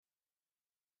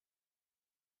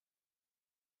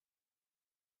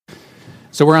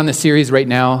So we're on this series right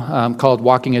now called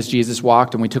Walking as Jesus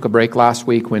Walked, and we took a break last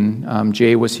week when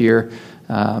Jay was here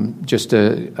just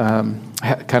to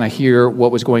kind of hear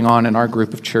what was going on in our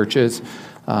group of churches.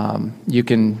 You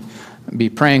can be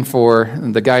praying for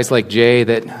the guys like Jay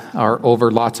that are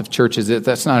over lots of churches.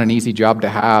 That's not an easy job to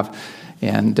have.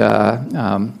 And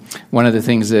one of the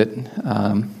things that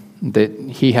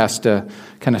he has to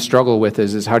kind of struggle with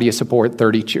is how do you support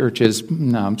 30 churches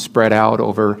spread out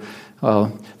over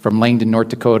from Langdon, North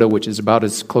Dakota, which is about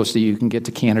as close as you can get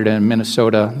to Canada and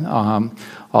Minnesota,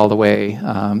 all the way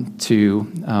to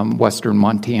western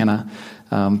Montana.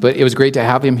 But it was great to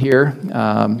have him here.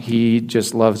 He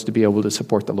just loves to be able to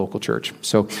support the local church.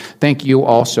 So thank you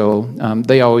also.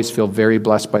 They always feel very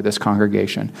blessed by this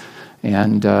congregation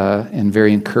and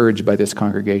very encouraged by this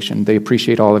congregation. They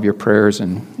appreciate all of your prayers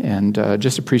and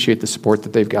just appreciate the support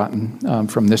that they've gotten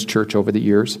from this church over the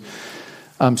years.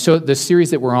 So the series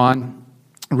that we're on,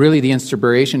 really the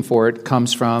inspiration for it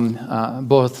comes from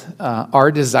both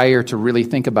our desire to really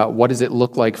think about what does it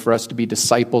look like for us to be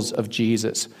disciples of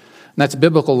Jesus. And that's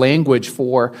biblical language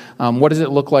for what does it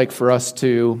look like for us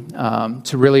to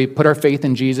really put our faith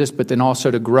in Jesus, but then also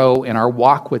to grow in our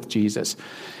walk with Jesus.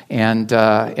 And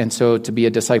so to be a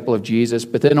disciple of Jesus.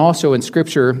 But then also in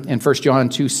Scripture, in 1 John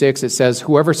 2:6, it says,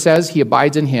 whoever says he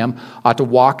abides in him ought to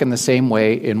walk in the same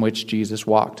way in which Jesus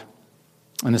walked.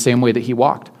 In the same way that he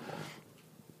walked.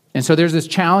 And so there's this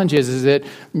challenge is that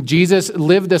Jesus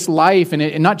lived this life,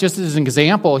 and not just as an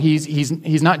example,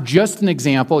 he's not just an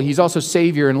example, he's also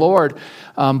Savior and Lord.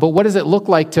 But what does it look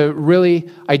like to really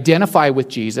identify with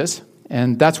Jesus?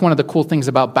 And that's one of the cool things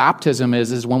about baptism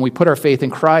is when we put our faith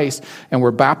in Christ and we're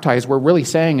baptized, we're really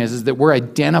saying is that we're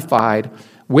identified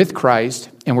with Christ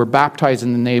and we're baptized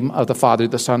in the name of the Father,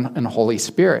 the Son, and the Holy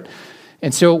Spirit.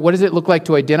 And so what does it look like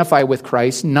to identify with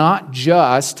Christ, not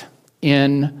just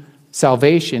in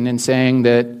salvation and saying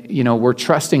that, we're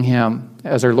trusting him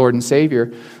as our Lord and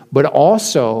Savior, but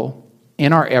also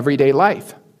in our everyday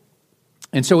life.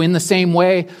 And so in the same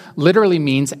way, literally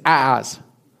means as,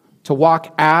 to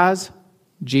walk as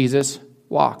Jesus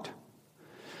walked.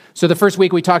 So the first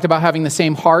week we talked about having the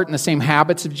same heart and the same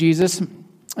habits of Jesus.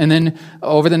 And then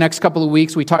over the next couple of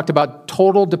weeks, we talked about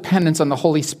total dependence on the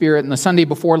Holy Spirit. And the Sunday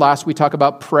before last, we talked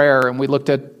about prayer, and we looked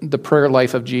at the prayer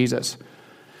life of Jesus.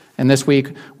 And this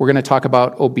week, we're going to talk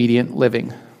about obedient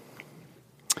living.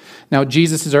 Now,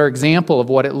 Jesus is our example of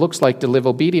what it looks like to live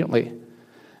obediently.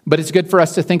 But it's good for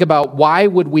us to think about why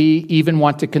would we even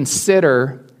want to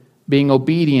consider being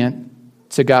obedient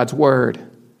to God's word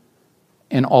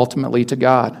and ultimately to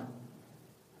God.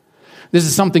 This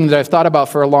is something that I've thought about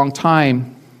for a long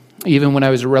time, even when I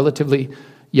was a relatively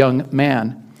young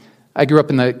man. I grew up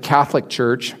in the Catholic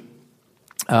Church,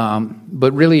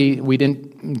 but really we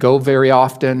didn't go very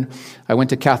often. I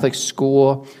went to Catholic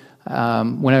school.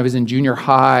 When I was in junior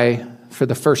high for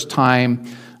the first time,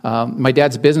 my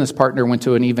dad's business partner went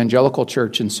to an evangelical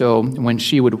church, and so when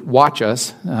she would watch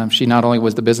us, she not only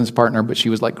was the business partner, but she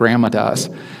was like grandma to us.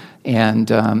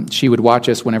 And she would watch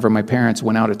us whenever my parents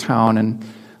went out of town, and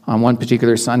on one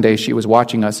particular Sunday, she was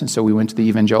watching us, and so we went to the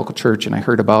evangelical church, and I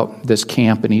heard about this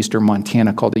camp in eastern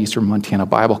Montana called the Eastern Montana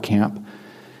Bible Camp.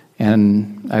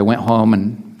 And I went home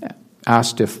and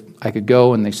asked if I could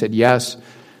go, and they said yes.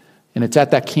 And it's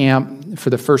at that camp,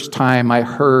 for the first time, I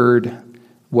heard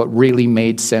what really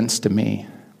made sense to me,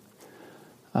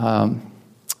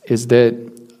 is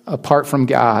that apart from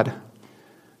God,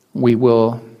 we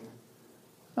will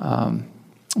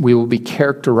be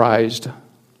characterized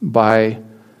by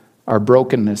our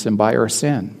brokenness and by our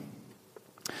sin.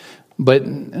 But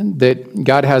that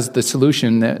God has the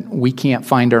solution that we can't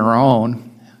find on our own,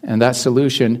 and that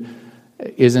solution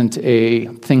isn't a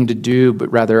thing to do,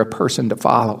 but rather a person to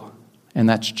follow, and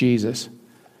that's Jesus.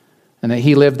 And that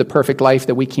he lived the perfect life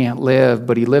that we can't live,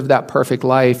 but he lived that perfect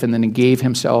life and then he gave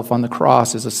himself on the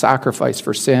cross as a sacrifice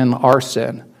for sin, our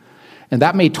sin. And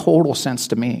that made total sense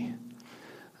to me.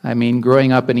 I mean,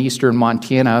 growing up in eastern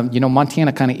Montana,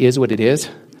 Montana kind of is what it is.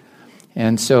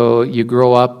 And so you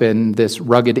grow up in this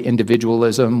rugged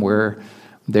individualism where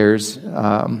there's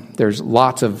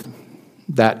lots of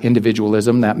that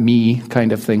individualism, that me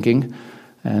kind of thinking,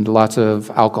 and lots of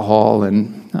alcohol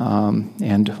and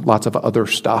lots of other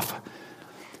stuff.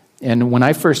 And when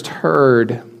I first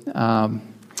heard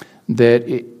that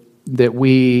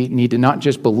we need to not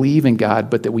just believe in God,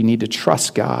 but that we need to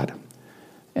trust God,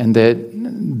 and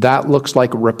that looks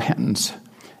like repentance,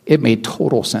 it made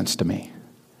total sense to me.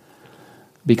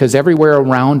 Because everywhere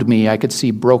around me, I could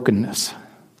see brokenness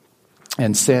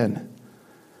and sin.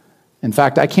 In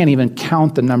fact, I can't even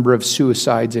count the number of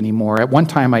suicides anymore. At one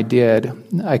time I did.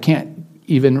 I can't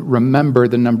even remember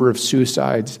the number of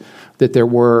suicides that there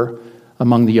were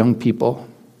among the young people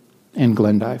in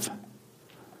Glendive.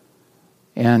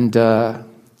 And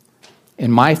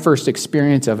my first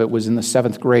experience of it was in the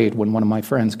 7th grade when one of my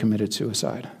friends committed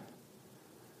suicide.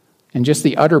 And just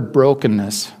the utter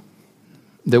brokenness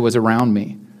that was around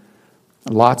me.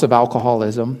 Lots of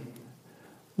alcoholism,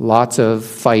 lots of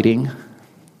fighting,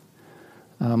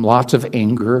 lots of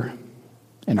anger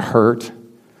and hurt,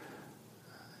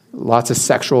 lots of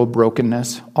sexual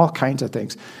brokenness, all kinds of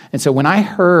things. And so when I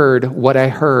heard what I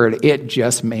heard, it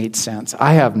just made sense.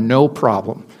 I have no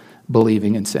problem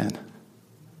believing in sin.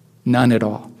 None at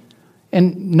all.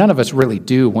 And none of us really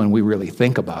do when we really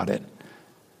think about it.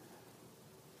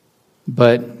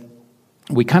 But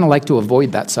we kind of like to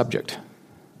avoid that subject.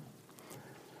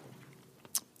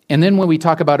 And then when we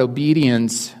talk about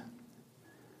obedience,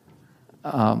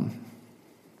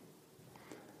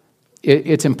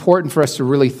 it's important for us to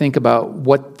really think about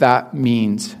what that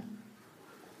means.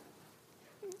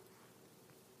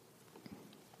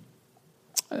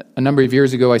 A number of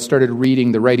years ago, I started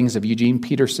reading the writings of Eugene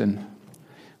Peterson.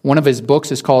 One of his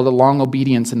books is called A Long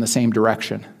Obedience in the Same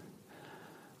Direction.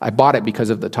 I bought it because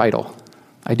of the title.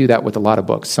 I do that with a lot of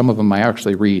books. Some of them I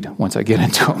actually read once I get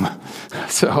into them.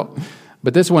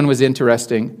 But this one was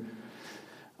interesting.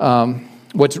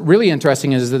 What's really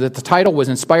interesting is that the title was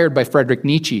inspired by Friedrich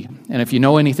Nietzsche. And if you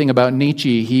know anything about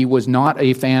Nietzsche, he was not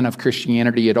a fan of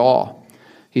Christianity at all.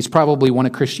 He's probably one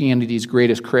of Christianity's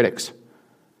greatest critics.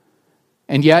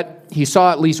 And yet, he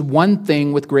saw at least one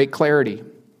thing with great clarity.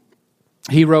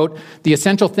 He wrote, "The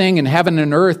essential thing in heaven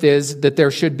and earth is that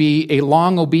there should be a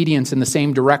long obedience in the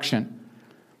same direction,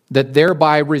 that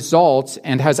thereby results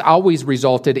and has always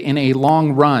resulted in a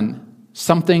long run,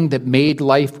 something that made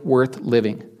life worth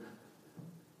living."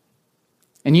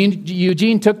 And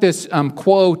Eugene took this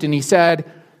quote and he said,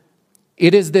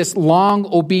 "It is this long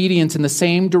obedience in the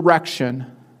same direction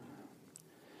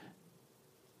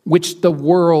which the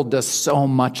world does so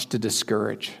much to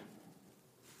discourage."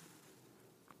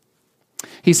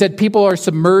 He said, "People are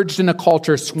submerged in a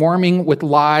culture swarming with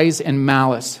lies and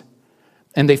malice,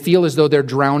 and they feel as though they're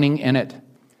drowning in it.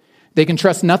 They can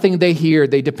trust nothing they hear.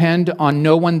 They depend on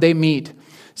no one they meet.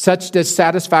 Such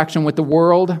dissatisfaction with the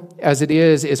world as it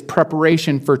is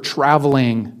preparation for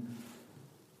traveling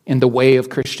in the way of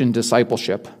Christian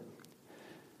discipleship.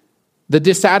 The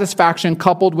dissatisfaction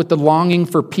coupled with the longing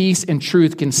for peace and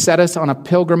truth can set us on a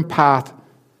pilgrim path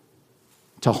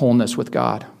to wholeness with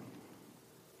God."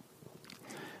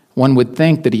 One would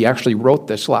think that he actually wrote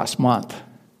this last month.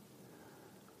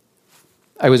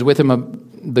 I was with him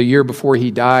the year before he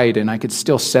died, and I could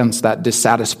still sense that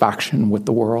dissatisfaction with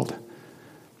the world.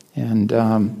 And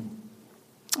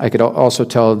I could also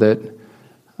tell that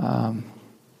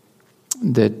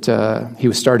he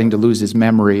was starting to lose his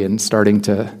memory and starting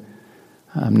to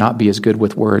not be as good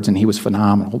with words, and he was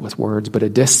phenomenal with words, but a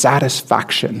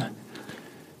dissatisfaction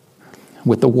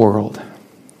with the world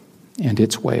and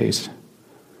its ways.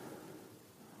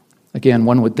 Again,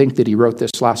 one would think that he wrote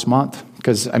this last month,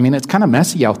 because, it's kind of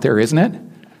messy out there, isn't it?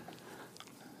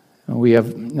 We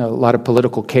have a lot of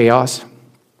political chaos.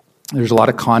 There's a lot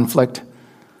of conflict.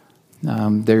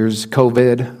 There's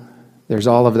COVID. There's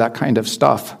all of that kind of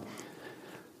stuff.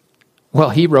 Well,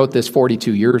 he wrote this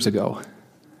 42 years ago.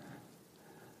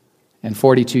 And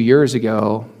 42 years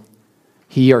ago,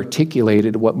 he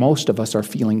articulated what most of us are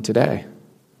feeling today.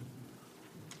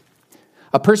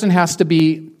 A person has to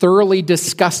be thoroughly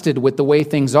disgusted with the way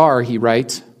things are, he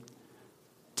writes,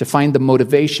 to find the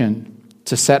motivation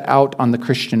to set out on the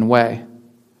Christian way,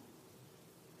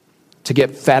 to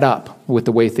get fed up with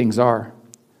the way things are.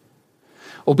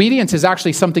 Obedience is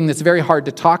actually something that's very hard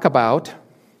to talk about,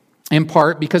 in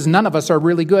part because none of us are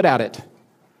really good at it.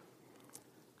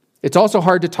 It's also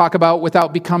hard to talk about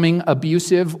without becoming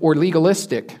abusive or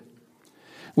legalistic,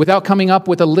 without coming up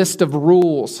with a list of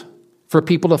rules for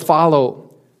people to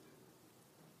follow,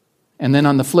 and then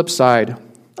on the flip side,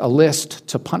 a list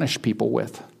to punish people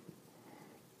with.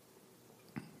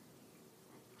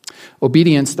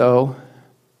 Obedience, though,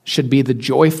 should be the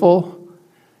joyful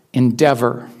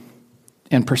endeavor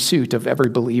and pursuit of every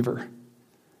believer.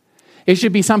 It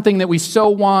should be something that we so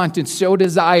want and so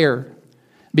desire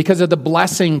because of the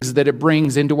blessings that it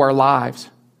brings into our lives.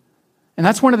 And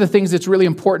that's one of the things that's really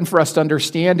important for us to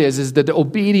understand is that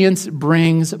obedience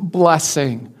brings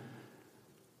blessing.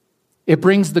 It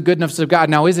brings the goodness of God.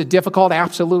 Now, is it difficult?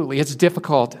 Absolutely, it's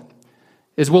difficult.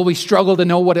 Will we struggle to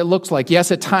know what it looks like?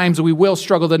 Yes, at times we will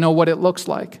struggle to know what it looks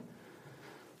like.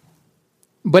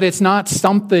 But it's not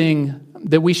something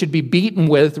that we should be beaten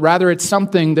with. Rather, it's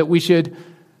something that we should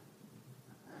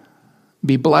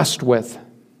be blessed with.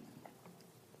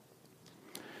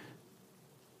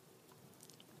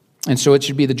 And so it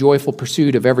should be the joyful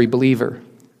pursuit of every believer.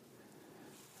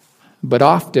 But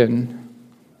often,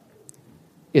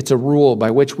 it's a rule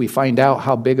by which we find out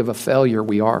how big of a failure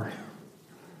we are.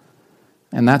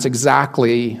 And that's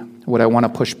exactly what I want to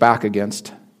push back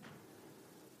against.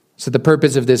 So the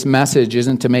purpose of this message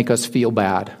isn't to make us feel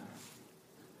bad.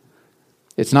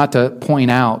 It's not to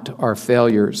point out our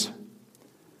failures.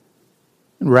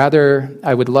 Rather,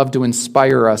 I would love to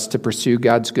inspire us to pursue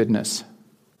God's goodness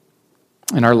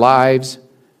in our lives,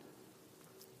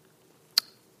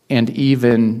 and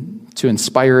even to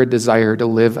inspire a desire to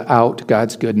live out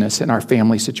God's goodness in our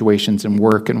family situations and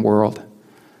work and world.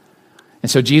 And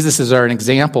so Jesus is our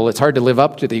example. It's hard to live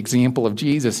up to the example of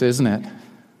Jesus, isn't it?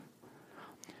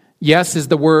 Yes is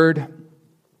the word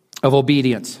of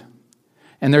obedience.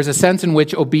 And there's a sense in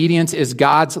which obedience is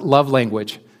God's love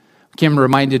language. Kim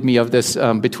reminded me of this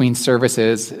between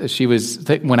services. She was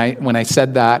when I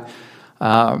said that,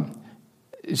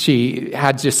 she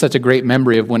had just such a great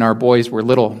memory of when our boys were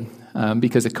little,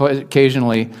 because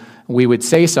occasionally we would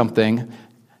say something,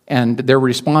 and their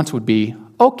response would be,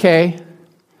 "Okay,"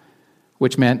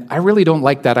 which meant, "I really don't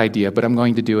like that idea, but I'm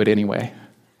going to do it anyway."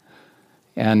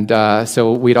 And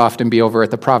so we'd often be over at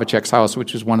the Pravacek's house,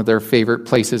 which is one of their favorite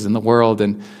places in the world,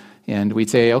 and we'd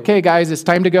say, "Okay, guys, it's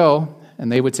time to go."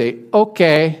 And they would say,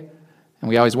 "Okay." And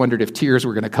we always wondered if tears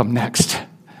were going to come next.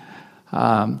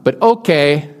 But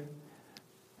okay,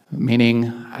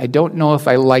 meaning, I don't know if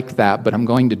I like that, but I'm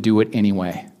going to do it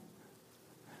anyway.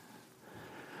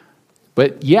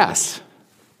 But yes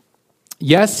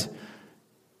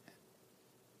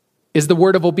is the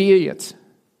word of obedience.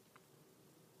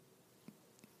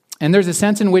 And there's a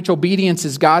sense in which obedience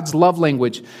is God's love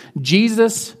language.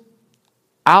 Jesus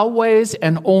always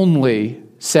and only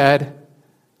said,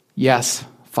 "Yes,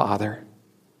 Father.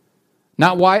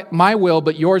 Not my will,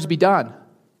 but yours be done."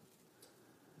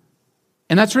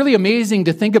 And that's really amazing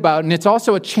to think about, and it's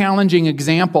also a challenging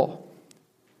example.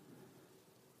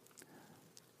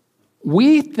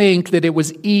 We think that it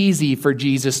was easy for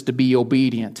Jesus to be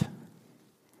obedient.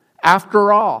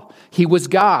 After all, he was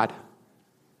God.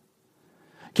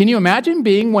 Can you imagine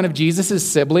being one of Jesus'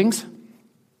 siblings?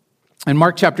 In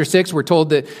Mark chapter 6, we're told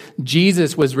that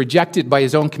Jesus was rejected by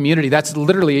his own community. That's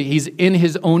literally, he's in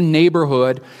his own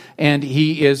neighborhood and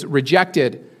he is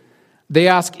rejected. They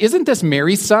ask, "Isn't this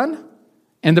Mary's son?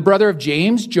 And the brother of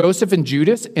James, Joseph, and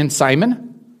Judas, and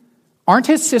Simon? Aren't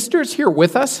his sisters here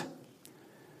with us?"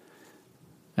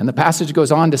 And the passage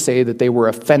goes on to say that they were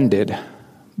offended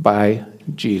by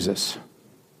Jesus.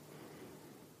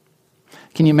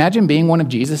 Can you imagine being one of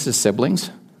Jesus'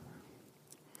 siblings?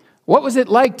 What was it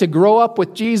like to grow up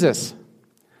with Jesus?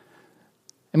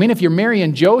 I mean, if you're Mary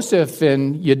and Joseph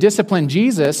and you discipline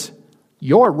Jesus,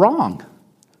 you're wrong.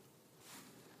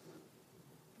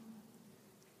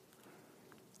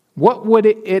 What would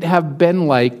it have been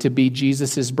like to be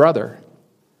Jesus' brother?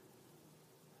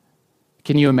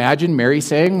 Can you imagine Mary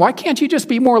saying, "Why can't you just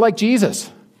be more like Jesus?"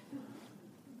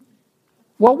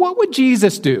 Well, what would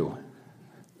Jesus do?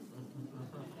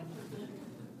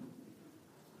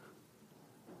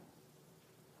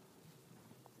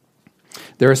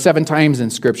 There are 7 times in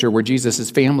Scripture where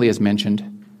Jesus' family is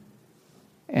mentioned.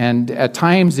 And at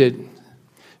times it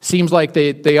seems like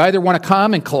they either want to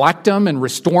come and collect him and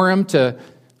restore him to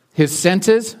his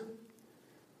senses,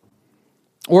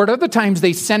 or at other times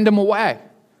they send him away.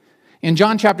 In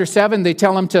John chapter 7, they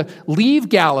tell him to leave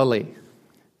Galilee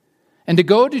and to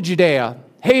go to Judea.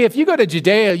 Hey, if you go to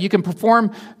Judea, you can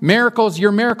perform miracles,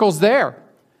 your miracles there.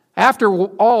 After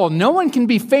all, no one can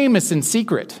be famous in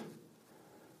secret.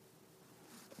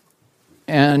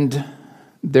 And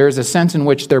there's a sense in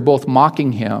which they're both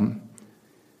mocking him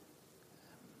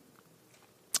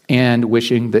and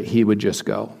wishing that he would just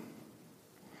go.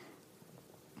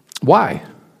 Why?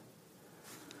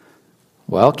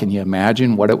 Well, can you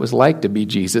imagine what it was like to be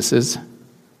Jesus'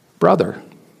 brother?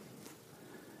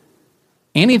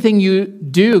 Anything you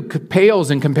do pales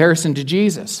in comparison to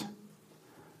Jesus.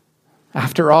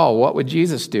 After all, what would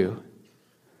Jesus do?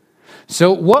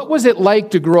 So what was it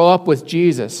like to grow up with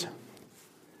Jesus?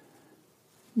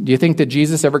 Do you think that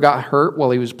Jesus ever got hurt while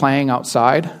he was playing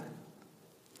outside?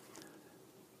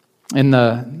 In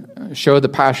the show The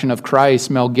Passion of Christ,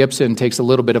 Mel Gibson takes a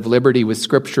little bit of liberty with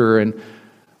Scripture, and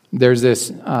there's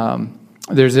this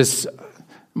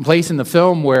place in the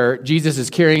film where Jesus is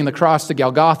carrying the cross to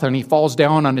Golgotha, and he falls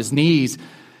down on his knees,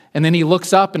 and then he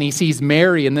looks up and he sees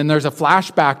Mary, and then there's a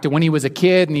flashback to when he was a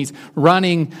kid, and he's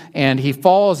running, and he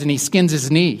falls, and he skins his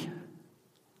knee.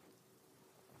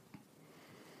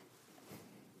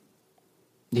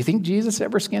 Do you think Jesus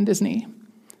ever skinned his knee?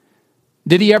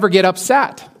 Did he ever get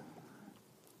upset?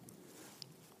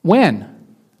 When?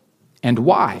 and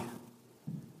why?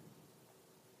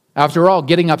 After all,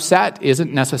 getting upset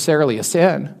isn't necessarily a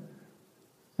sin.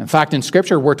 In fact, in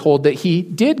Scripture, we're told that he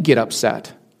did get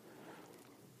upset.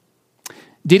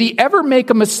 Did he ever make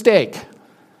a mistake?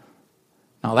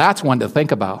 Now, that's one to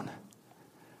think about.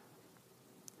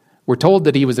 We're told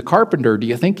that he was a carpenter. Do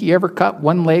you think he ever cut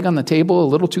one leg on the table a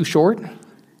little too short? I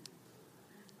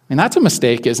mean, that's a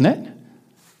mistake, isn't it?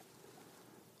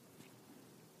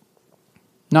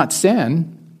 Not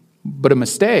sin, but a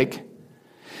mistake.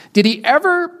 Did he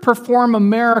ever perform a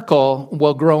miracle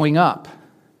while growing up?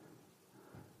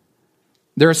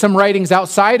 There are some writings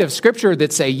outside of Scripture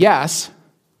that say yes.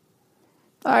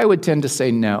 I would tend to say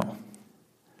no.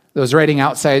 Those writings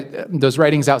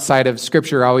outside of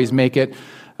Scripture always make it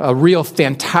a real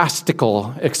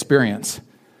fantastical experience.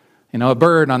 You know, a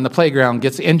bird on the playground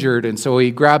gets injured, and so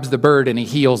he grabs the bird and he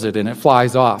heals it, and it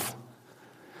flies off.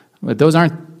 But those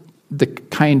aren't the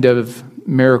kind of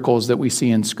miracles that we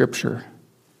see in Scripture.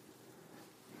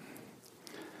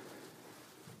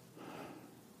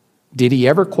 Did he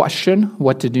ever question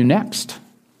what to do next?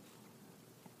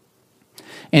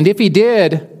 And if he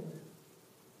did,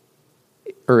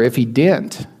 or if he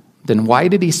didn't, then why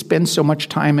did he spend so much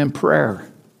time in prayer?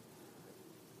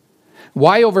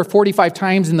 Why over 45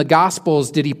 times in the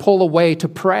Gospels did he pull away to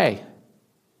pray?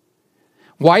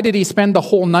 Why did he spend the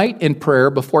whole night in prayer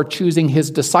before choosing his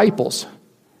disciples?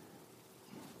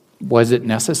 Was it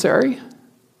necessary?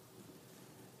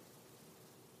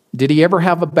 Did he ever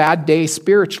have a bad day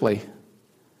spiritually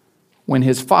when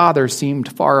his Father seemed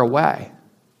far away?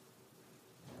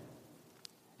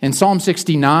 In Psalm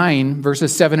 69,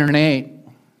 verses 7 and 8,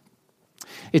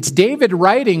 it's David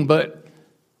writing, but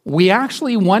we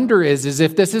actually wonder is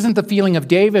if this isn't the feeling of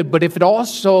David, but if it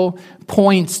also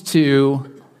points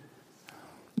to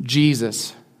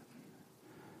Jesus.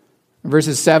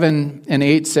 Verses 7 and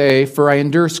 8 say, "For I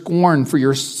endure scorn for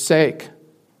your sake,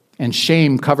 and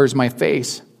shame covers my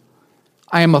face.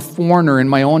 I am a foreigner in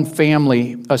my own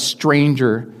family, a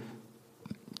stranger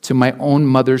to my own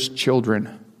mother's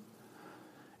children."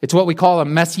 It's what we call a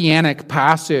messianic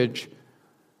passage,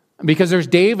 because there's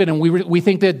David, and we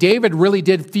think that David really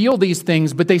did feel these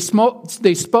things, but they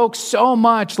spoke so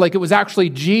much like it was actually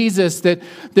Jesus that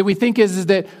we think is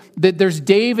that there's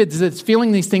David that's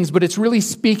feeling these things, but it's really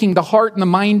speaking the heart and the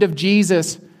mind of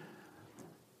Jesus.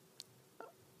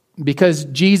 Because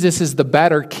Jesus is the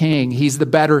better king. He's the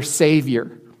better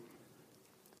Savior.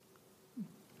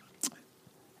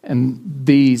 And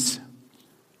these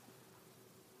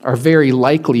are very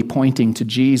likely pointing to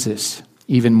Jesus,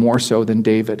 even more so than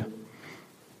David.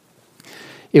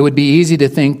 It would be easy to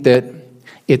think that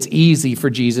it's easy for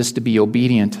Jesus to be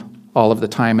obedient all of the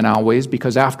time and always,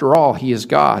 because after all, he is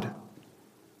God.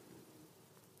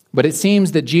 But it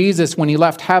seems that Jesus, when he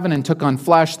left heaven and took on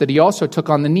flesh, that he also took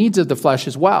on the needs of the flesh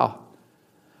as well,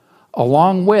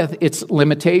 along with its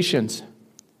limitations.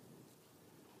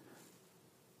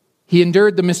 He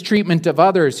endured the mistreatment of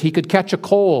others. He could catch a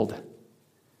cold.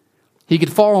 He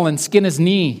could fall and skin his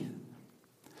knee.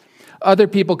 Other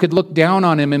people could look down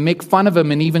on him and make fun of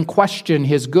him and even question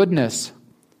his goodness.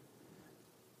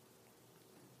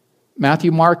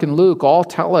 Matthew, Mark, and Luke all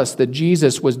tell us that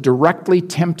Jesus was directly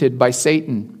tempted by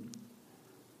Satan.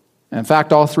 In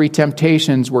fact, all three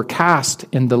temptations were cast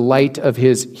in the light of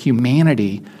his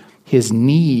humanity, his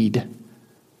need.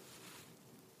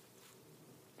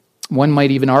 One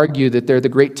might even argue that they're the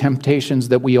great temptations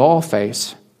that we all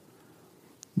face: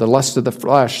 the lust of the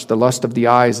flesh, the lust of the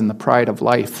eyes, and the pride of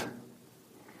life.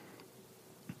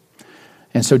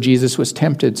 And so Jesus was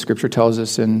tempted, Scripture tells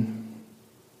us, in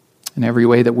every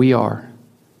way that we are,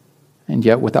 and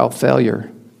yet without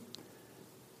failure.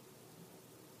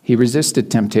 He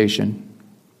resisted temptation.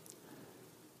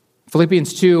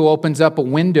 Philippians 2 opens up a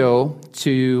window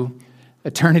to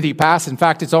eternity past. In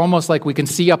fact, it's almost like we can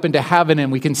see up into heaven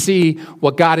and we can see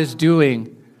what God is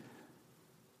doing.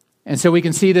 And so we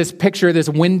can see this picture, this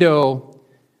window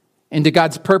into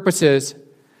God's purposes.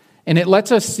 And it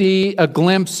lets us see a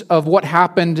glimpse of what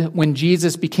happened when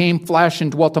Jesus became flesh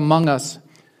and dwelt among us.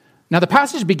 Now, the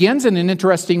passage begins in an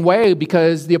interesting way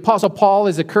because the Apostle Paul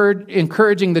is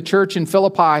encouraging the church in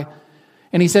Philippi.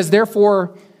 And he says,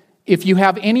 "Therefore, if you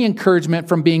have any encouragement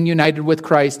from being united with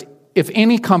Christ, if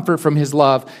any comfort from his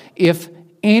love, if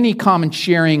any common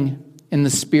sharing in the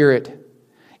Spirit,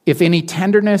 if any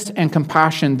tenderness and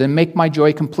compassion, then make my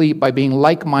joy complete by being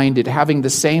like-minded, having the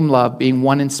same love, being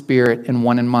one in spirit and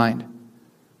one in mind.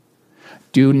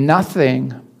 Do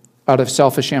nothing out of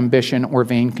selfish ambition or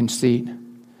vain conceit.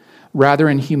 Rather,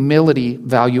 in humility,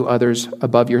 value others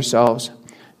above yourselves,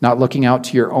 not looking out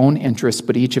to your own interests,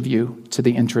 but each of you to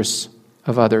the interests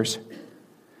of others."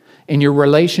 in your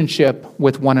relationship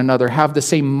with one another, have the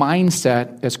same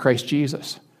mindset as Christ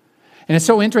Jesus. And it's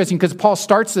so interesting because Paul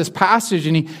starts this passage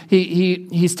and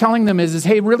he's telling them is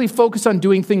hey, really focus on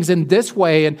doing things in this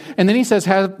way. And then he says,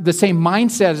 have the same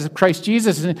mindset as Christ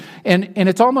Jesus. And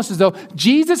it's almost as though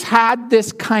Jesus had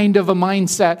this kind of a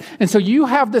mindset. And so you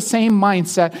have the same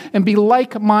mindset and be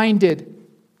like-minded.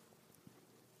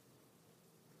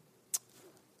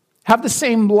 Have the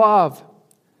same love.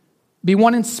 Be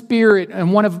one in spirit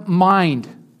and one of mind.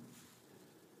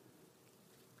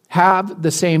 Have the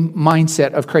same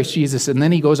mindset of Christ Jesus. And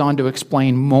then he goes on to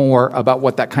explain more about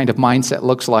what that kind of mindset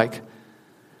looks like.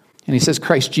 And he says,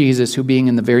 Christ Jesus, who being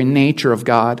in the very nature of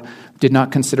God, did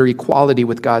not consider equality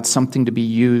with God something to be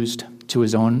used to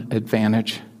his own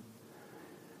advantage.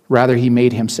 Rather, he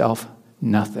made himself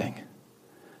nothing.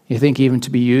 You think even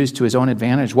to be used to his own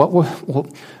advantage? What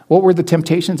were the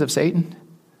temptations of Satan?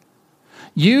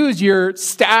 Use your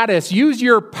status, use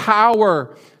your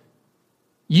power,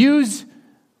 use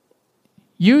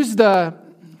the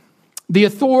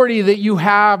authority that you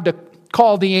have to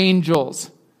call the angels.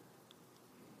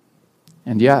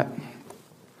 And yet,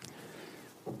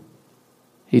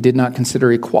 he did not consider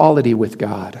equality with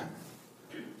God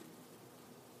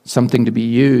something to be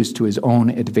used to his own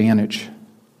advantage.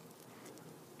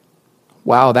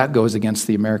 Wow, that goes against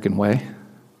the American way.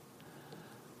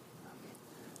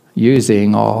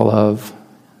 Using all of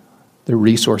the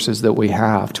resources that we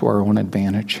have to our own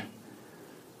advantage.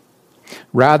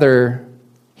 Rather,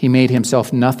 he made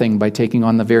himself nothing by taking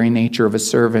on the very nature of a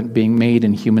servant, being made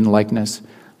in human likeness,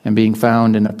 and being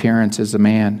found in appearance as a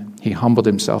man. He humbled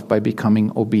himself by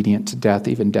becoming obedient to death,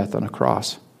 even death on a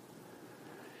cross.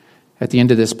 At the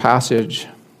end of this passage,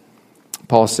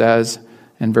 Paul says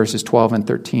in verses 12 and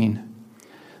 13,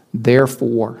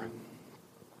 therefore.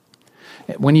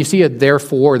 When you see a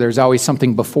therefore, there's always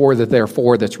something before the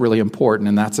therefore that's really important,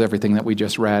 and that's everything that we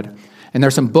just read. And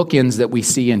there's some bookends that we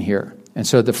see in here. And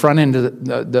so the front end of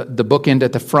the bookend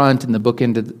at the front and the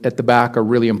bookend at the back are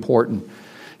really important.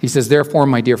 He says, therefore,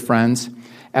 my dear friends,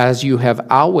 as you have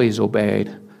always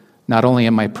obeyed, not only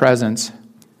in my presence,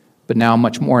 but now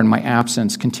much more in my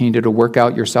absence, continue to work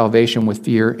out your salvation with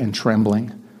fear and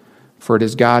trembling. For it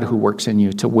is God who works in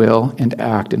you to will and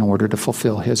act in order to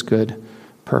fulfill his good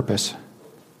purpose.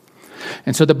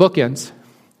 And so the bookends,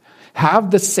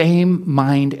 have the same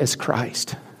mind as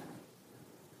Christ.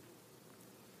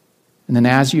 And then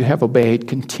as you have obeyed,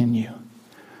 continue.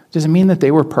 Does it mean that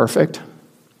they were perfect?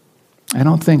 I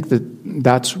don't think that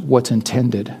that's what's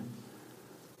intended.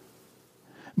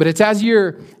 But it's as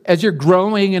you're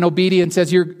growing in obedience,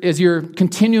 as you're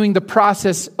continuing the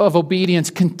process of obedience,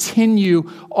 continue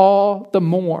all the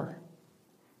more.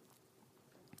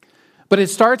 But it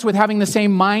starts with having the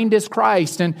same mind as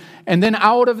Christ. And then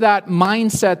out of that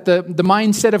mindset, the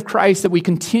mindset of Christ, that we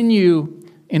continue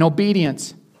in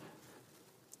obedience.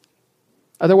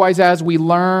 Otherwise, as we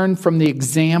learn from the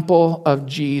example of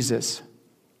Jesus.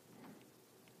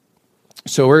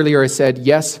 So earlier I said,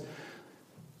 yes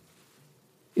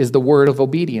is the word of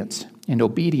obedience, and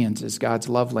obedience is God's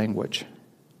love language.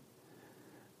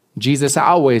 Jesus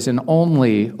always and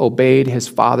only obeyed his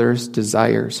Father's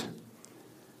desires.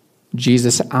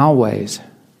 Jesus always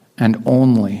and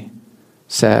only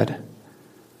said,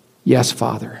 yes,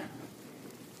 Father,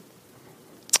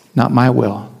 not my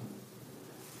will,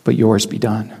 but yours be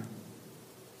done.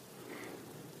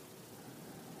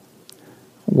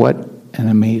 What an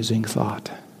amazing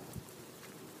thought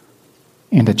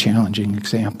and a challenging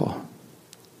example.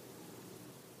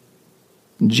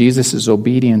 Jesus'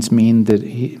 obedience means that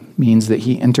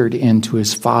he entered into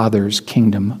his Father's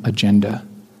kingdom agenda.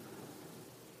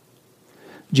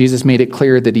 Jesus made it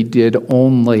clear that he did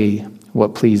only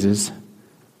what pleases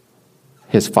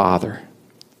his Father.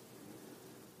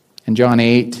 In John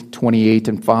 8:28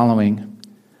 and following,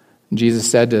 Jesus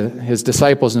said to his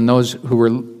disciples and those who were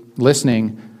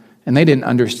listening, and they didn't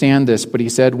understand this, but he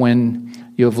said, when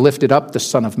you have lifted up the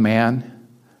Son of Man,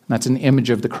 and that's an image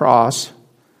of the cross,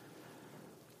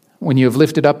 when you have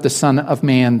lifted up the Son of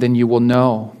Man, then you will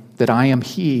know that I am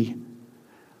he,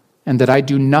 and that I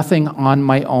do nothing on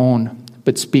my own,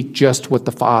 but speak just what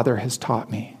the Father has taught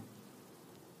me.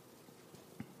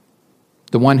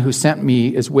 The one who sent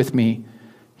me is with me.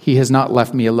 He has not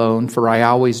left me alone, for I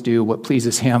always do what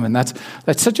pleases him. And that's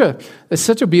such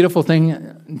a beautiful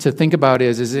thing to think about.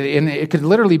 And it could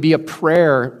literally be a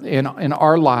prayer in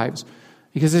our lives,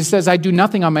 because it says, I do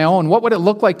nothing on my own. What would it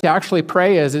look like to actually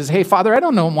pray is hey, Father, I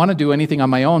don't want to do anything on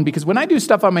my own, because when I do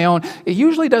stuff on my own, it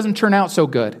usually doesn't turn out so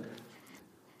good.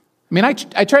 I mean, I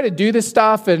try to do this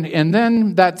stuff, and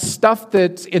then that stuff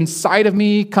that's inside of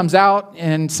me comes out,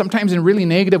 and sometimes in really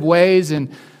negative ways,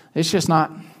 and it's just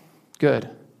not good.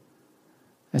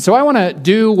 And so I want to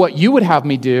do what you would have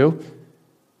me do.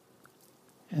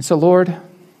 And so, Lord,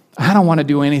 I don't want to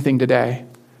do anything today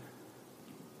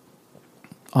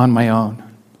on my own.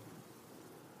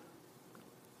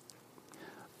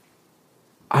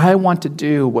 I want to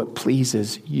do what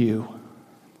pleases you.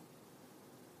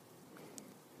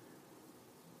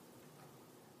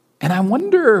 And I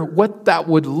wonder what that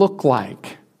would look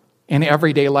like in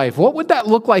everyday life. What would that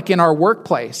look like in our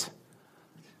workplace?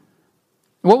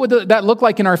 What would that look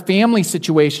like in our family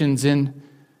situations and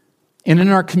in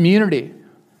our community?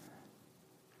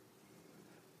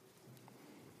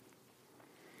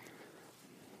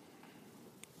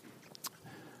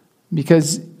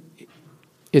 Because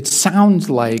it sounds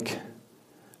like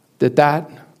that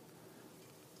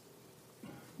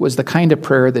was the kind of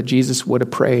prayer that Jesus would have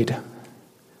prayed.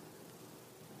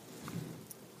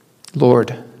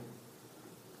 Lord,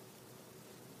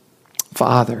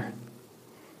 Father,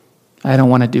 I don't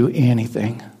want to do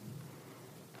anything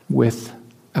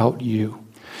without you.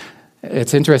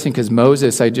 It's interesting because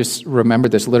Moses, I just remember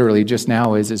this literally just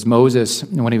now, is Moses,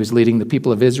 when he was leading the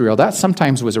people of Israel, that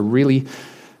sometimes was a really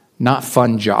not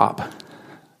fun job.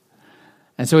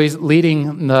 And so he's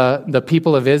leading the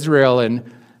people of Israel, and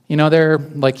they're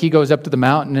like, he goes up to the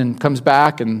mountain and comes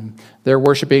back, and they're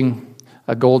worshiping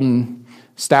a golden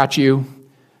statue.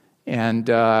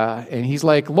 And he's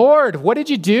like, Lord, what did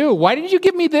you do? Why did you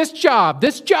give me this job?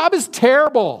 This job is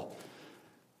terrible.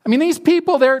 I mean, these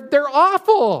people, they're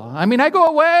awful. I mean, I go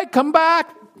away, come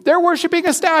back, they're worshiping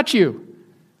a statue.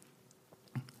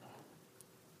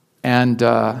 And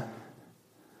God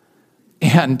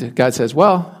says,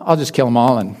 well, I'll just kill them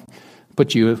all and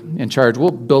put you in charge.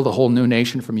 We'll build a whole new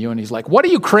nation from you. And he's like, what are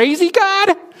you, crazy,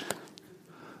 God?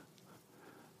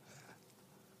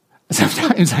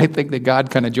 Sometimes I think that God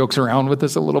kind of jokes around with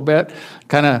us a little bit,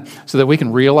 kind of so that we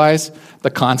can realize the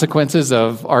consequences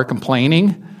of our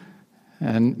complaining.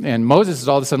 And Moses is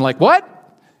all of a sudden like, what?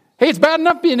 Hey, it's bad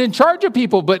enough being in charge of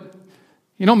people, but,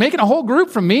 making a whole group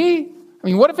from me? I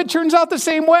mean, what if it turns out the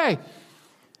same way?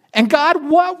 And God,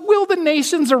 what will the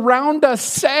nations around us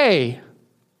say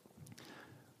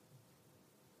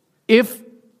if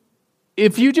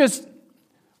you just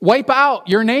wipe out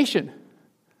your nation?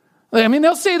 I mean,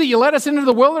 they'll say that you led us into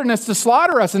the wilderness to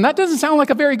slaughter us, and that doesn't sound like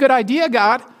a very good idea,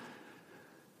 God.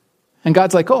 And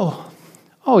God's like,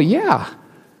 oh yeah.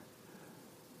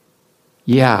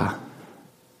 Yeah,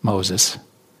 Moses.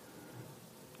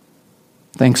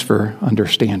 Thanks for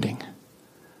understanding.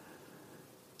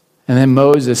 And then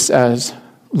Moses says,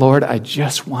 Lord, I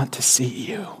just want to see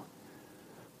you.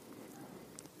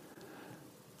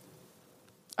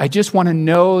 I just want to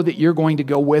know that you're going to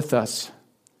go with us.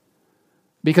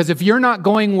 Because if you're not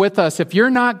going with us, if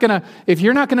you're not going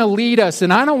to lead us,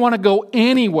 and I don't want to go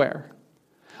anywhere.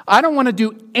 I don't want to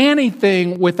do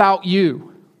anything without you.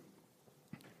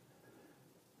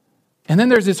 And then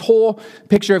there's this whole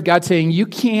picture of God saying, you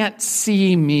can't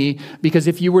see me, because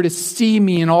if you were to see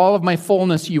me in all of my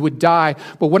fullness, you would die.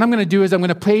 But what I'm going to do is I'm going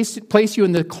to place you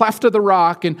in the cleft of the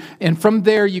rock, and from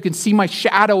there you can see my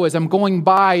shadow as I'm going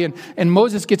by. And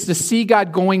Moses gets to see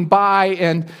God going by,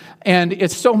 and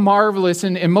it's so marvelous.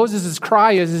 And Moses'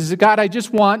 cry is, God, I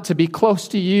just want to be close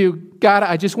to you. God,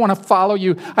 I just want to follow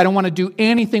you. I don't want to do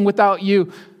anything without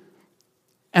you.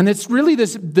 And it's really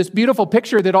this beautiful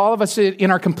picture that all of us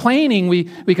in our complaining, we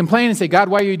complain and say, God,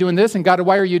 why are you doing this? And God,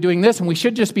 why are you doing this? And we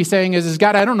should just be saying is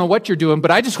God, I don't know what you're doing,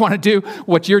 but I just want to do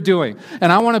what you're doing.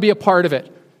 And I want to be a part of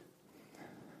it.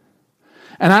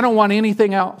 And I don't want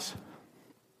anything else.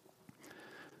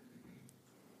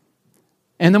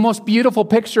 And the most beautiful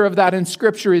picture of that in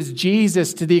Scripture is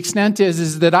Jesus, to the extent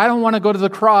is that I don't want to go to the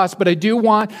cross, but I do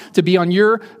want to be on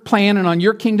your plan and on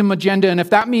your kingdom agenda. And if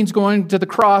that means going to the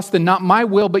cross, then not my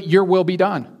will, but your will be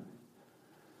done.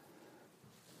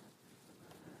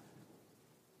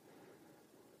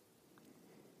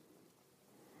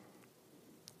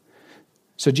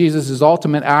 So Jesus'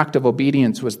 ultimate act of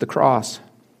obedience was the cross.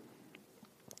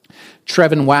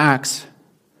 Trevin Wax,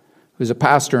 who's a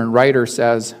pastor and writer,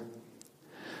 says,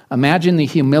 imagine the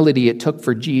humility it took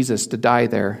for Jesus to die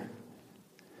there.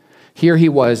 Here he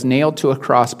was, nailed to a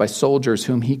cross by soldiers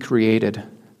whom he created.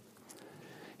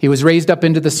 He was raised up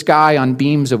into the sky on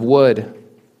beams of wood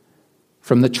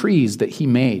from the trees that he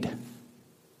made.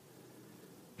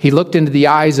 He looked into the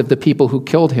eyes of the people who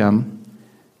killed him,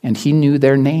 and he knew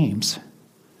their names,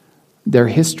 their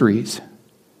histories,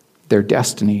 their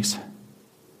destinies.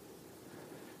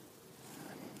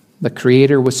 The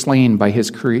Creator was slain by his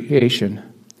creation.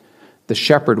 The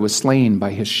shepherd was slain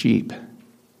by his sheep.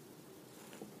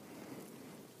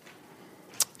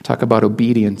 Talk about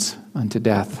obedience unto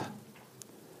death.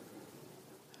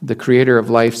 the creator of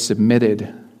life,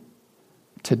 submitted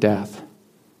to death.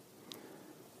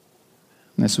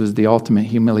 And this was the ultimate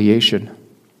humiliation.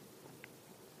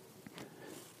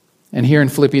 And here in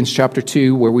Philippians chapter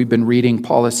 2, where we've been reading,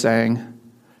 Paul is saying,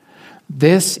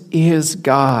 this is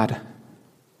God.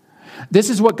 This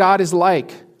is what God is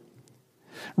like.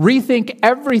 Rethink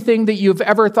everything that you've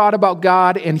ever thought about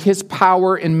God and his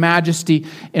power and majesty,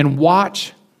 and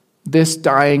watch this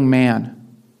dying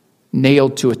man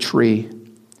nailed to a tree,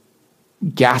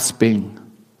 gasping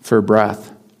for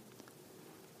breath,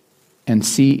 and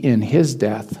see in his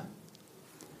death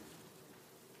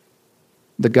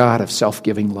the God of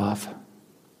self-giving love.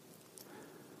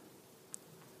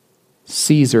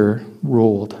 Caesar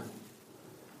ruled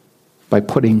by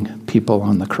putting people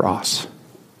on the cross.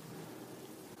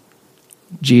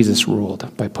 Jesus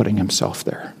ruled by putting himself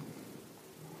there.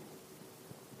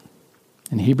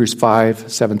 In Hebrews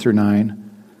 5, 7 through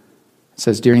 9, it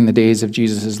says, during the days of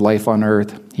Jesus' life on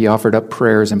earth, he offered up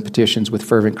prayers and petitions with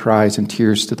fervent cries and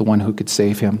tears to the one who could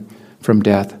save him from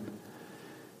death.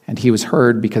 And he was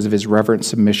heard because of his reverent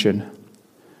submission.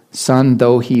 Son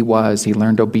though he was, he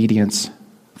learned obedience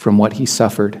from what he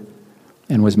suffered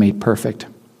and was made perfect.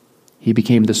 He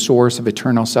became the source of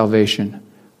eternal salvation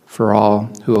for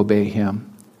all who obey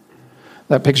him.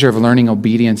 That picture of learning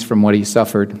obedience from what he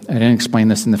suffered, I didn't explain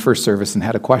this in the first service and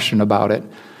had a question about it.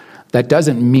 That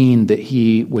doesn't mean that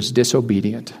he was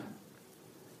disobedient.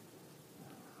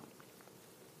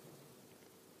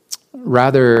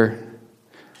 Rather,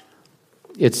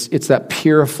 it's that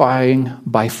purifying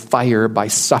by fire, by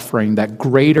suffering, that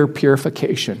greater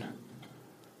purification.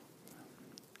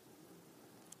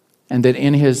 And that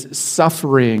in his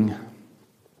suffering,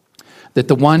 that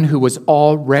the one who was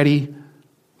already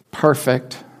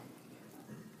perfect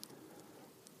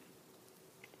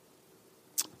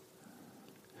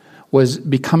was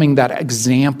becoming that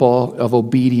example of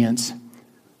obedience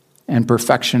and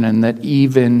perfection, and that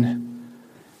even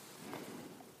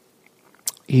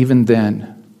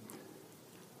then,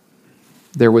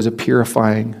 there was a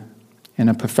purifying and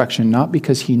a perfection, not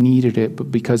because he needed it, but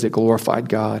because it glorified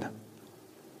God.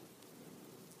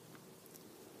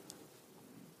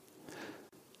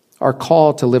 Our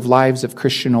call to live lives of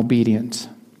Christian obedience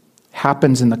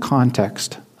happens in the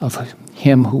context of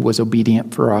him who was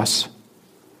obedient for us.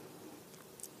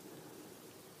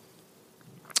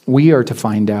 We are to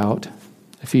find out,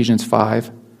 Ephesians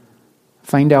 5,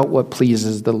 find out what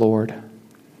pleases the Lord.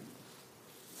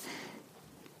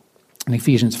 In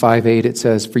Ephesians 5:8 it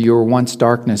says, for you were once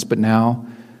darkness, but now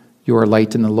you are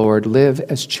light in the Lord. Live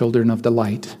as children of the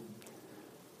light.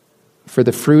 For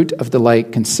the fruit of the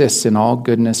light consists in all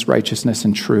goodness, righteousness,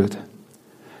 and truth.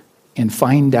 And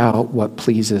find out what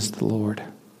pleases the Lord.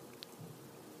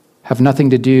 Have nothing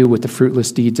to do with the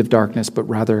fruitless deeds of darkness, but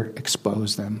rather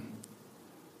expose them.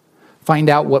 Find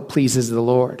out what pleases the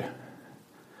Lord.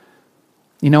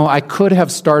 You know, I could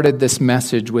have started this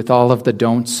message with all of the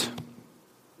don'ts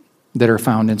that are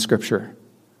found in Scripture.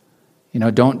 You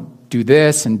know, don't do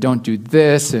this and don't do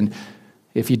this. And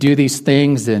if you do these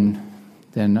things, then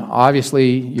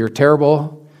obviously you're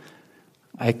terrible.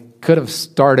 I could have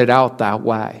started out that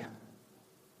way.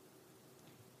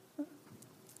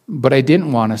 But I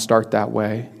didn't want to start that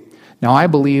way. Now, I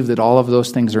believe that all of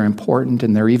those things are important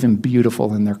and they're even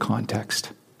beautiful in their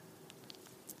context.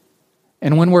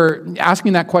 And when we're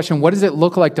asking that question, what does it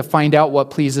look like to find out what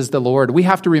pleases the Lord? We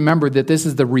have to remember that this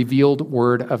is the revealed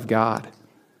Word of God.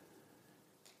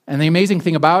 And the amazing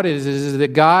thing about it is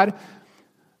that God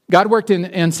worked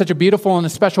in such a beautiful and a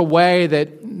special way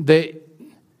that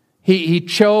he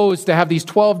chose to have these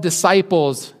 12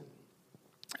 disciples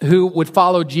who would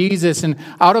follow Jesus. And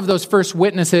out of those first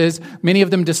witnesses, many of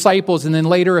them disciples, and then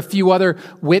later a few other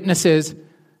witnesses,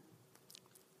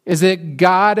 is that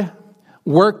God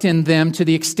worked in them to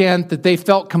the extent that they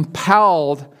felt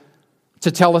compelled to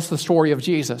tell us the story of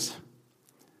Jesus.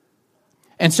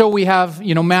 And so we have,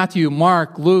 Matthew,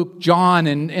 Mark, Luke, John,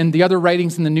 and the other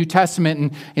writings in the New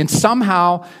Testament, and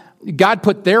somehow God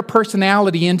put their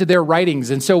personality into their writings.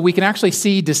 And so we can actually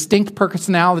see distinct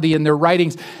personality in their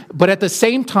writings. But at the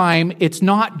same time, it's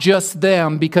not just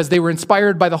them, because they were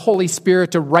inspired by the Holy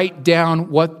Spirit to write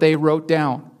down what they wrote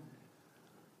down.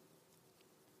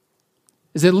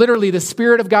 Is that literally the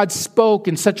Spirit of God spoke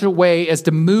in such a way as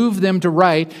to move them to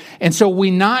write. And so we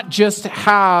not just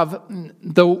have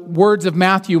the words of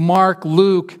Matthew, Mark,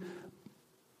 Luke,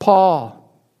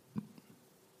 Paul,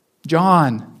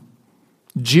 John,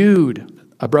 Jude,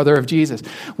 a brother of Jesus.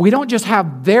 We don't just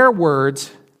have their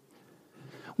words.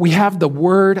 We have the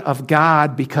Word of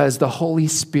God because the Holy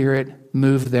Spirit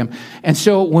moved them. And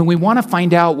so when we want to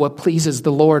find out what pleases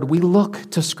the Lord, we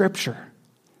look to Scripture.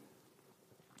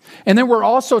 And then we're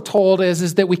also told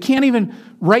is that we can't even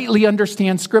rightly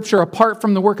understand Scripture apart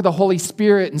from the work of the Holy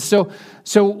Spirit. And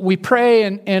so we pray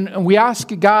and we ask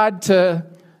God to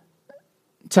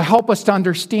help us to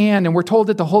understand. And we're told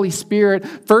that the Holy Spirit,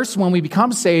 first when we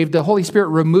become saved, the Holy Spirit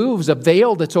removes a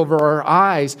veil that's over our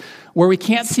eyes where we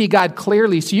can't see God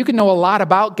clearly. So you can know a lot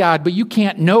about God, but you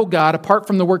can't know God apart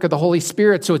from the work of the Holy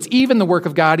Spirit. So it's even the work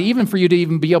of God, even for you to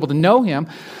even be able to know Him.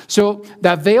 So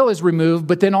that veil is removed,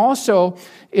 but then also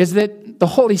is that the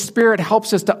Holy Spirit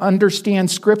helps us to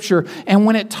understand Scripture. And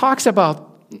when it talks about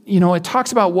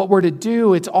what we're to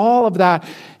do, it's all of that.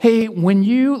 Hey, when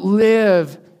you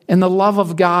live in the love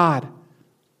of God,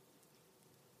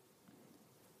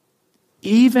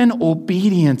 even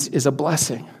obedience is a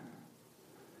blessing.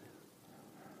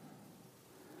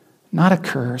 Not a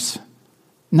curse,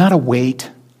 not a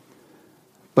weight,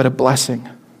 but a blessing.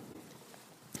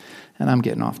 And I'm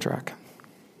getting off track.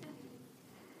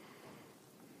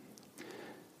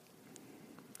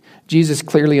 Jesus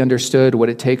clearly understood what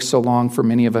it takes so long for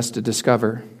many of us to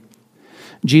discover.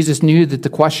 Jesus knew that the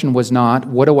question was not,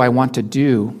 what do I want to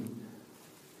do?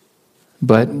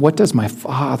 But what does my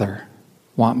Father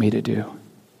want me to do?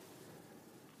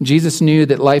 Jesus knew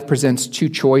that life presents two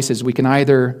choices. We can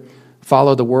either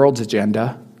follow the world's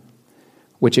agenda,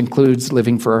 which includes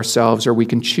living for ourselves, or we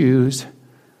can choose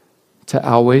to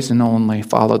always and only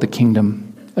follow the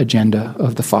kingdom agenda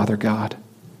of the Father God.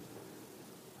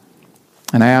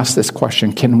 And I ask this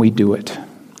question, can we do it?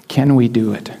 Can we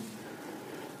do it?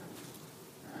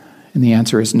 And the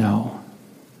answer is no,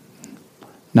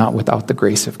 not without the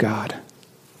grace of God.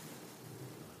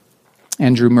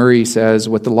 Andrew Murray says,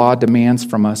 what the law demands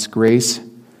from us, grace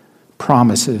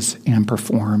promises and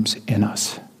performs in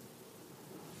us.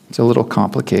 It's a little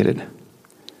complicated.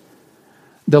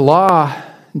 The law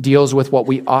deals with what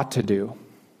we ought to do.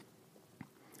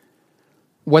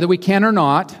 Whether we can or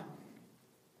not.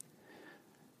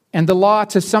 And the law,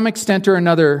 to some extent or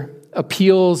another,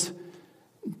 appeals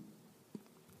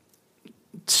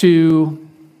to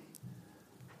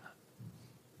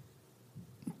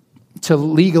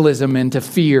legalism and to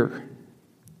fear.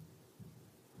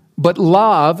 But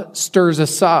love stirs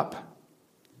us up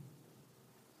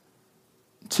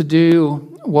to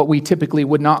do what we typically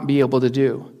would not be able to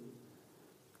do.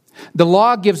 The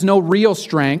law gives no real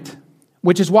strength,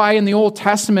 which is why in the Old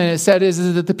Testament it said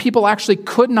is that the people actually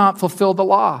could not fulfill the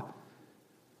law.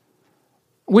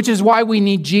 Which is why we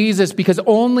need Jesus, because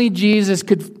only Jesus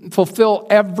could fulfill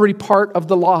every part of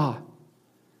the law.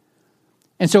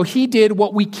 And so He did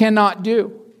what we cannot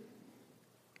do.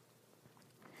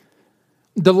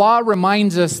 The law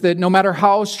reminds us that no matter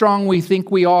how strong we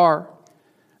think we are,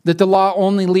 that the law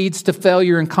only leads to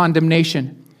failure and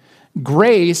condemnation.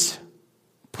 Grace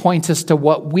points us to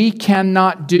what we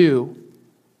cannot do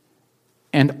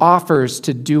and offers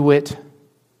to do it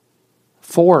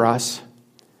for us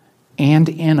and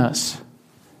in us.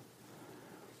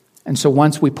 And so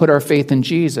once we put our faith in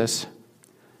Jesus,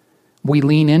 we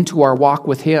lean into our walk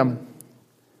with Him.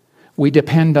 We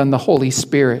depend on the Holy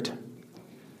Spirit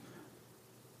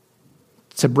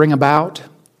to bring about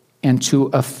and to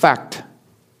affect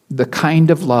the kind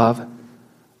of love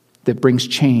that brings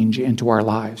change into our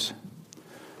lives.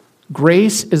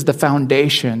 Grace is the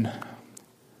foundation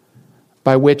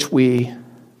by which we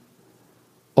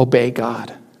obey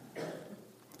God.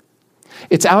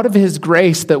 It's out of His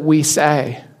grace that we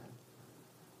say,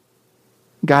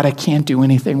 God, I can't do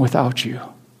anything without you.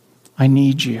 I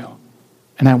need you,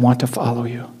 and I want to follow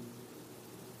you,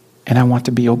 and I want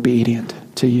to be obedient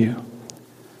to you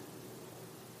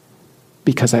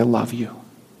because I love you.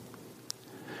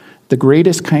 The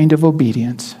greatest kind of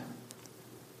obedience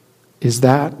is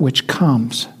that which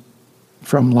comes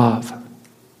from love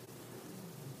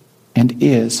and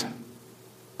is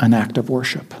an act of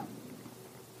worship.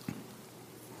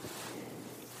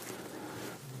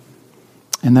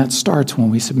 And that starts when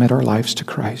we submit our lives to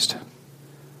Christ.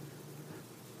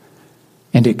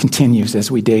 And it continues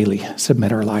as we daily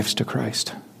submit our lives to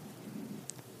Christ.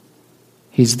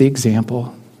 He's the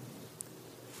example,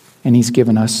 and He's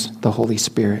given us the Holy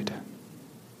Spirit.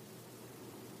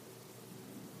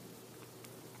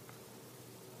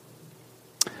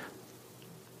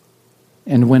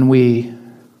 And when we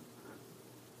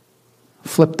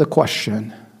flip the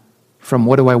question from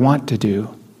what do I want to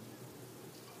do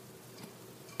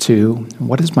to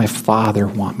what does my Father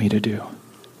want me to do?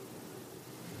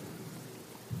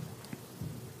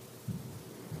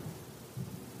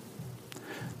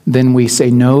 Then we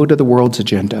say no to the world's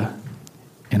agenda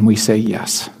and we say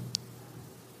yes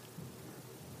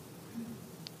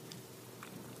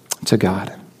to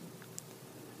God.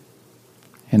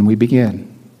 And we begin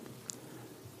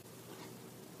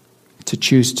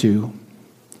choose to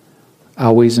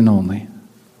always and only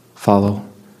follow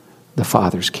the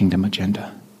Father's kingdom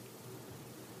agenda.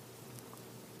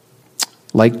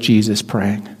 Like Jesus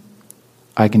praying,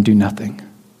 I can do nothing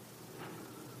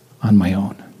on my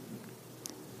own.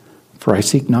 For I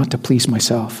seek not to please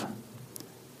myself,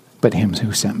 but him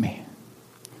who sent me.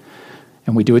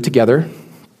 And we do it together,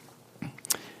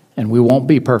 and we won't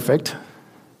be perfect,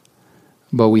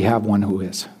 but we have one who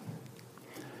is.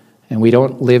 And we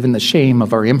don't live in the shame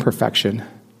of our imperfection.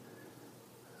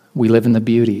 We live in the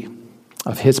beauty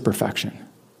of his perfection,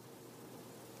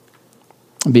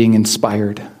 being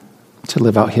inspired to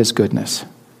live out his goodness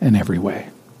in every way.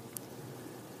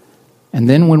 And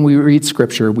then when we read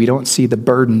Scripture, we don't see the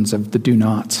burdens of the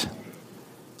do-nots.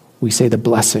 We say the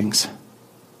blessings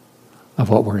of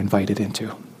what we're invited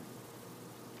into.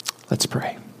 Let's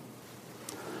pray.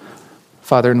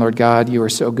 Father and Lord God, you are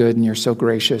so good and you're so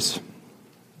gracious.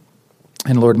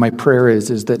 And Lord, my prayer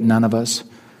is that none of us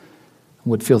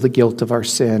would feel the guilt of our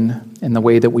sin in the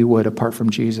way that we would apart from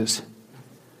Jesus.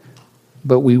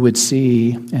 But we would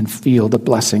see and feel the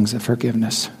blessings of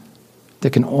forgiveness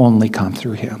that can only come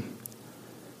through him.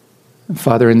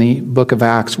 Father, in the book of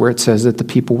Acts, where it says that the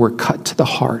people were cut to the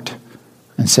heart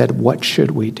and said, what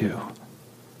should we do?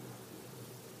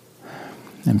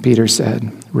 And Peter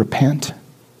said, repent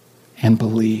and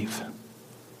believe.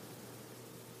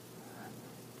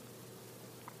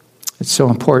 It's so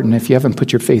important. If you haven't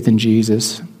put your faith in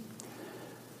Jesus,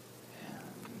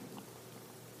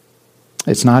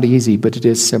 it's not easy, but it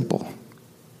is simple.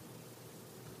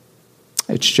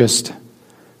 It's just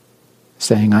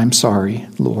saying, I'm sorry,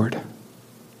 Lord.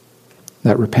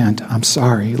 That repent, I'm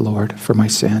sorry, Lord, for my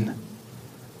sin.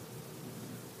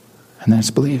 And then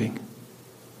it's believing.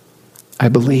 I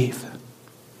believe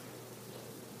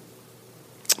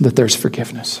that there's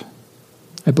forgiveness.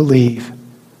 I believe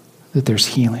that there's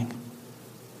healing.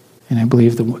 And I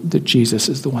believe that Jesus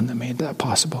is the one that made that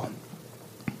possible.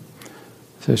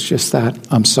 So it's just that,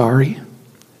 I'm sorry.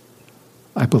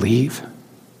 I believe.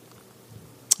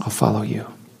 I'll follow you.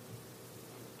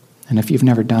 And if you've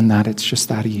never done that, it's just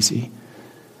that easy.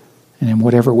 And in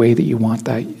whatever way that you want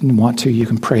to, you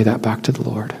can pray that back to the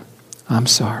Lord. I'm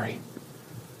sorry.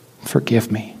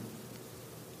 Forgive me.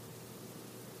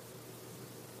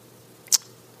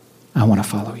 I want to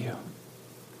follow you.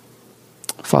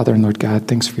 Father and Lord God,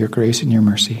 thanks for your grace and your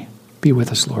mercy. Be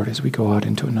with us, Lord, as we go out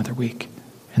into another week.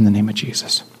 In the name of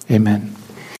Jesus, amen.